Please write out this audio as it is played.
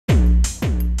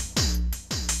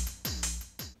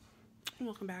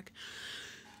welcome back.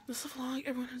 This is a vlog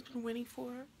everyone has been waiting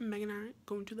for. Meg and I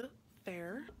going to the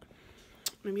fair.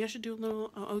 Maybe I should do a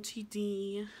little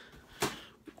OTD.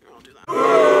 I'll do that.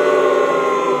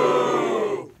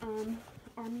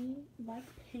 Army like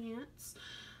pants.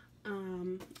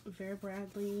 Vera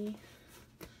Bradley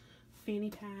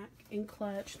fanny pack and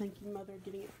clutch. Thank you, mother,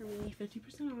 getting it for me.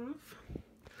 50% off.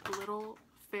 A little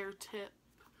fair tip.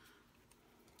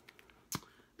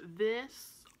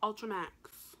 This Ultramax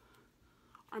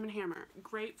Arm & Hammer,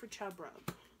 great for chub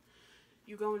rub.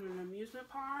 You go in an amusement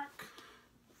park,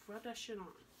 rub that shit on.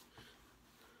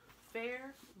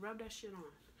 Fair, rub that shit on.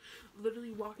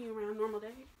 Literally walking around normal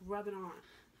day, rub it on.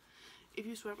 If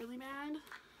you sweat really bad,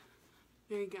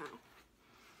 there you go.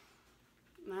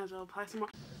 Now I'll apply some more.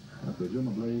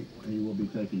 Presumably, he will be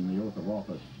taking the oath of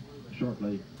office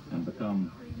shortly and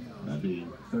become the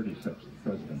 36th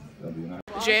president of the United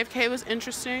States. JFK was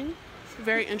interesting.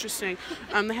 Very interesting.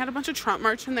 They had a bunch of Trump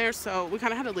merch in there, so we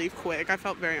kind of had to leave quick. I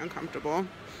felt very uncomfortable.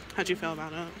 How'd you feel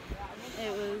about it?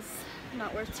 It was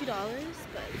not worth $2,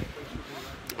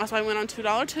 but... Also, I went on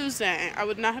 $2 Tuesday. I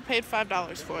would not have paid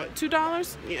 $5 for it.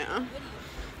 $2? Yeah.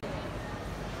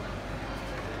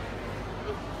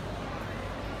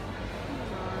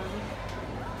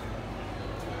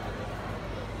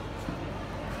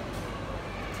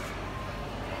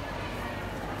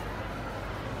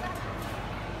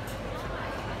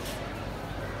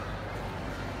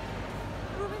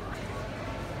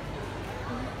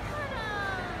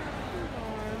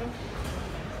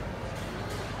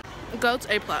 Goats,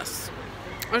 A+.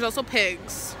 There's also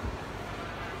pigs,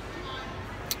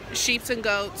 sheeps and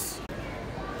goats.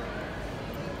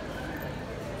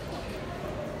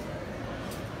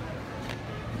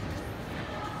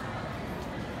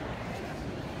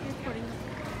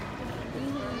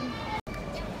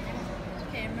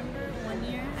 Okay, remember one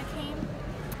year I came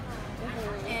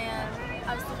and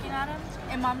I was looking at him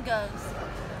and Mom goes,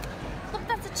 "Look,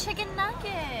 that's a chicken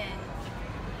nugget."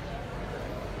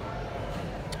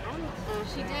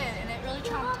 She did, and it really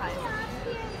traumatized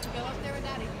me. Go up there with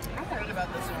Daddy. I heard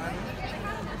about this one.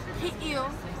 Hey, you.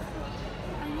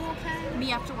 Are you okay?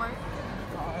 Me after work.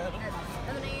 God. At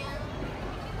 11 a.m.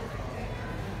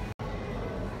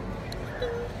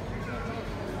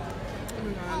 Oh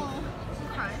my God. Oh, she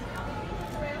cried.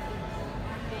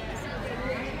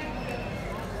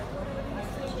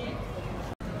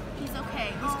 He's okay.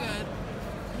 He's good.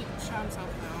 He shot himself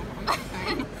though. I'm just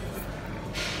saying.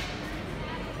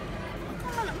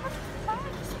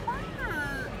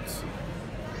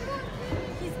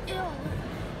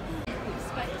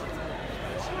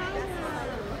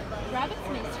 Rabbits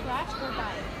may scratch or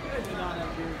bite.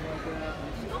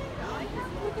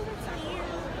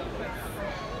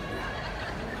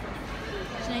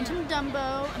 She named him Dumbo,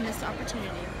 a missed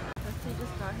opportunity. Presley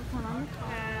just got his one on the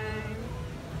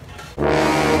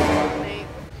top. Wait.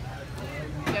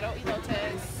 Ghetto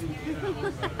elotes.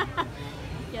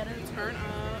 Get it? Turn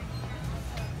up.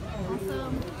 Also,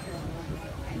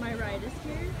 my ride is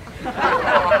here.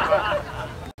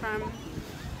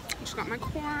 Just got my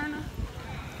corn.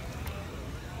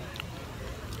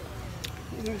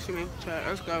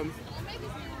 Let's go.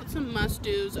 What's some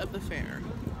must-dos of the fair?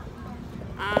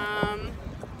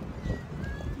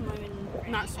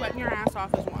 Not sweating your ass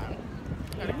off is one.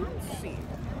 Gotta see.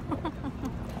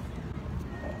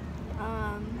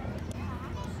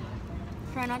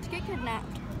 Try not to get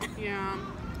kidnapped. Yeah.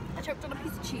 I choked on a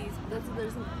piece of cheese.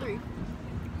 There's 3.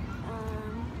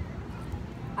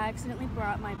 I accidentally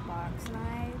brought my box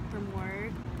knife from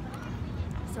work,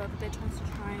 so if a bitch wants to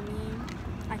try me,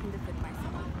 I can defend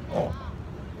myself.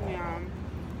 Yeah.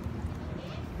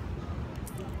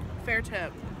 Fair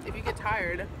tip. If you get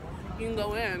tired, you can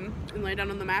go in and lay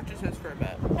down on the mattresses for a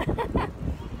bit.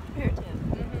 Fair tip.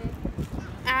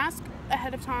 Ask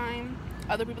ahead of time.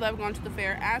 Other people that have gone to the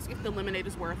fair, ask if the lemonade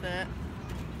is worth it.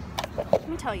 Let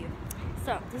me tell you.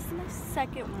 So, this is my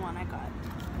second one I got.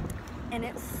 And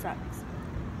it sucks.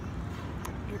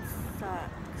 It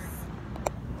sucks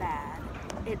bad.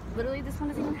 It literally, this one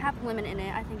doesn't even have lemon in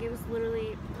it. I think it was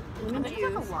literally lemon juice.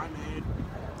 It's like a limeade,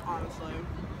 honestly.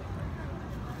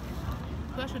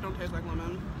 That shit don't taste like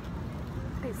lemon.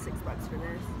 I paid $6 for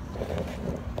this.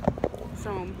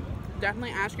 So,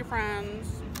 definitely ask your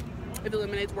friends if the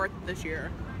lemonade's worth it this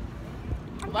year.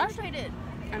 Last year I did.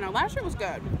 I know, last year was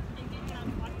good.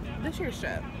 This year's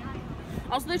shit.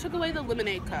 Also, they took away the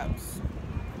lemonade cups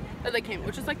that they came,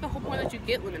 which is like the whole point that you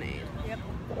get lemonade. Yep.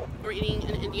 We're eating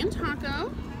an Indian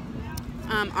taco.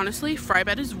 Honestly, fry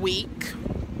bread is weak.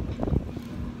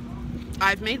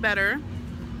 I've made better.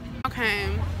 Okay,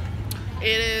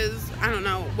 it is I don't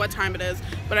know what time it is,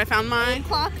 but I found my 8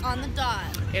 o'clock on the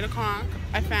dot. 8 o'clock.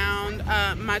 I found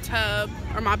my tub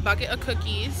or my bucket of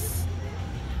cookies.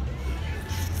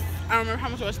 I don't remember how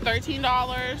much it was. $13.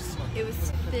 It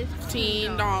was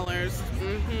 $15.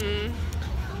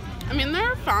 I mean,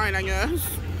 they're fine, I guess.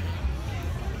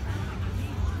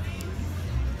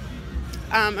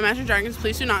 Imagine Dragons,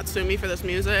 please do not sue me for this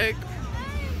music.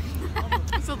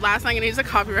 So last thing I need is a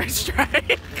copyright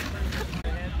strike.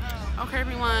 Okay,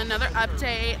 everyone, another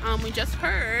update. We just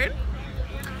heard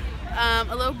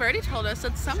a little birdie told us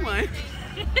that someone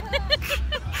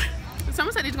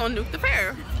said he's gonna nuke the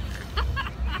fair.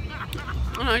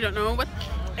 And I don't know what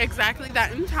exactly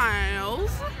that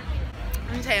entails.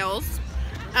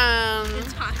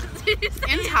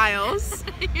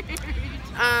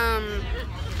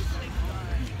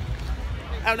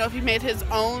 I don't know if he made his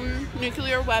own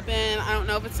nuclear weapon. I don't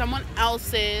know if it's someone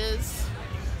else's.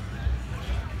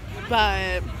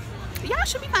 But yeah, it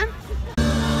should be fun.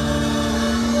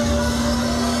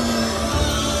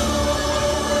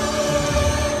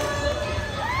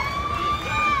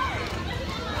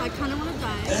 I kind of want to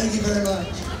die. Thank you very much.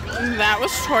 That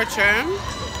was torture.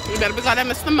 You better be glad I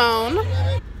missed the moan.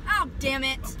 Oh, damn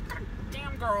it.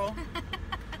 Damn, girl.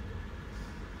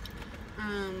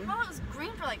 Oh, it was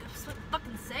green for like a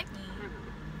fucking second.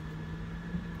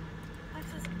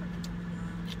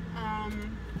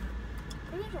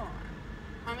 These are alright.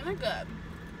 I mean, they're good.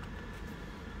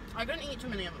 I couldn't eat too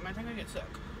many of them. I think I get sick.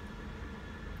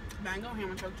 Mango ham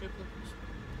and chocolate chip cookies.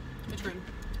 It's green.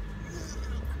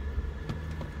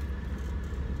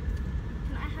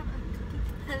 Can I have a cookie,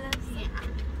 please? Yeah.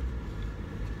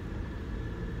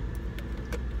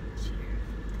 Cheers.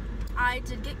 I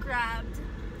did get grabbed.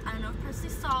 I don't know if Presley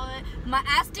saw it. My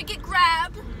ass did get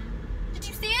grabbed. Did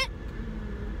you see it?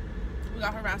 We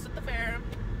got harassed at the fair.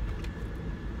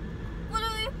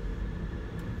 Literally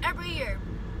every year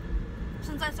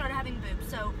since I started having boobs.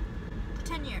 So for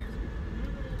 10 years.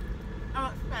 I'm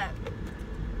upset.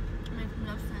 It makes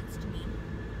no sense to me.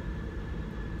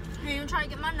 He didn't even try to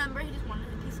get my number. He just wanted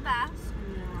a piece of ass.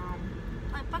 Yeah.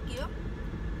 Like, fuck you.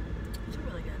 It's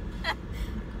really good. I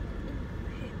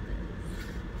hate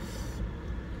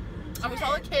this. I was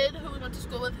all a kid who we went to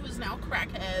school with who is now a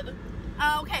crackhead.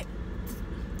 Okay.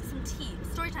 Some tea.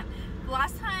 Story time. The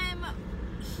last time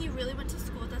he really went to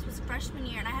school with us was freshman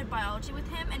year, and I had biology with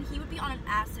him, and he would be on an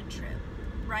acid trip,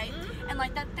 right? And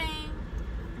like that thing,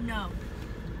 no.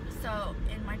 So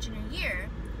in my junior year,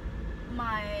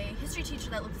 my history teacher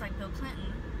that looks like Bill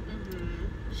Clinton,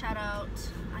 shout out,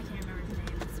 I can't remember his name,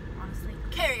 honestly,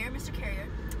 Mr. Carrier,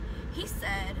 he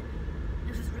said,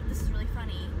 this is really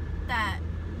funny, that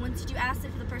once you do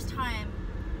acid for the first time,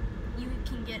 you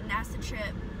can get an acid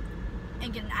trip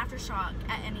and get an aftershock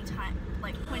at any time,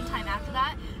 like point in time after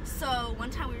that. So one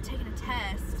time we were taking a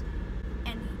test,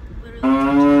 and he literally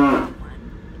touched one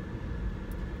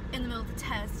in the middle of the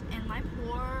test, and my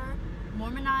poor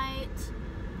Mormonite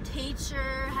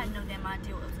teacher had no damn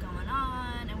idea what was going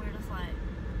on, and we were just like,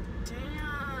 Damn.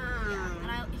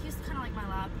 yeah. And he was kind of like my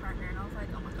lab partner, and I was like,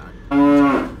 oh my god,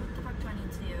 what the fuck do I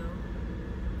need to do?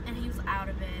 And he was out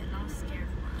of it, and I was scared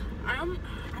for him.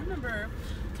 I remember,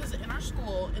 because in our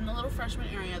school, in the little freshman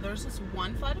area, there's this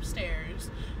one flight of stairs.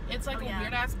 It's like a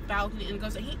weird ass balcony, and it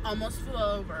goes, he almost flew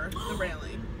over the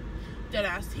railing. Dead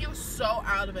ass. He was so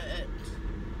out of it.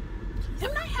 Him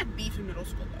and I had beef in middle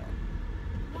school,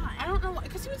 though. Why? I don't know why,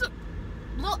 because he was a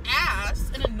little ass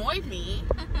and annoyed me.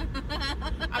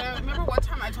 I remember one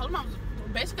time I told him I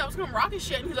was gonna rock his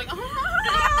shit, and he's like,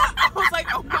 I was like,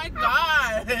 oh my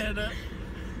god.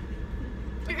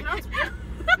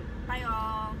 Bye,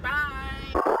 y'all. Bye.